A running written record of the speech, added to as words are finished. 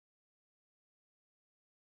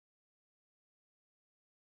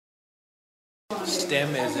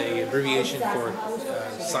STEM is an abbreviation for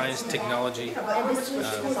science, technology,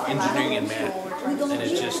 engineering, and math, and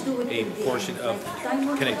it's just a portion of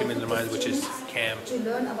connected in the mind, which is CAM,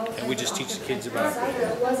 and we just teach the kids about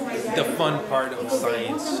the fun part of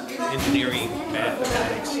science, engineering,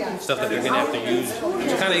 mathematics, stuff that they're going to have to use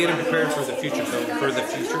to kind of get them prepared for the future. So for the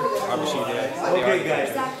future, obviously they okay,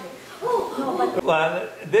 guys. Well,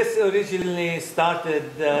 this originally started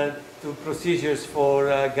to procedures for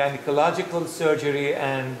gynecological surgery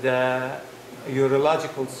and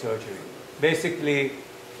urological surgery. Basically,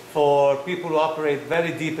 for people who operate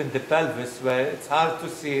very deep in the pelvis, where it's hard to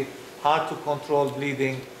see, hard to control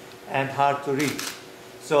bleeding, and hard to reach.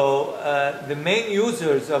 So the main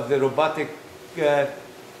users of the robotic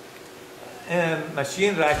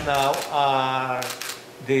machine right now are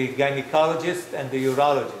the gynecologists and the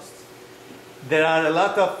urologists. There are a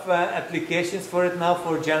lot of applications for it now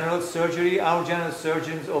for general surgery. Our general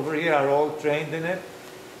surgeons over here are all trained in it.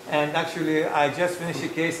 And actually, I just finished a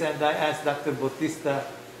case and I asked Dr. Bautista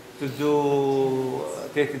to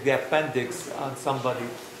take the appendix on somebody.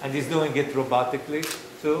 And he's doing it robotically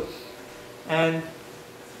too. And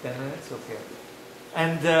 10 minutes, okay.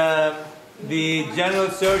 And the general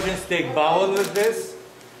surgeons take bowel with this.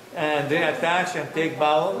 And they attach and take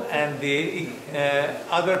bowel. And the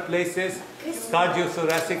other places,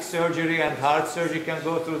 cardiothoracic surgery and heart surgery can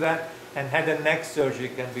go through that, and head and neck surgery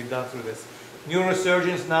can be done through this.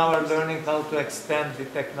 Neurosurgeons now are learning how to extend the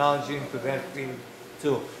technology into their field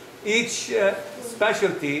too. Each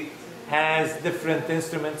specialty has different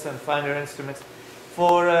instruments and finer instruments.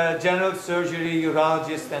 For general surgery,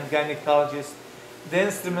 urologists and gynecologists, the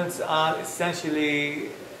instruments are essentially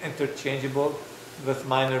interchangeable with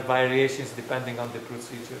minor variations depending on the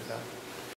procedure done.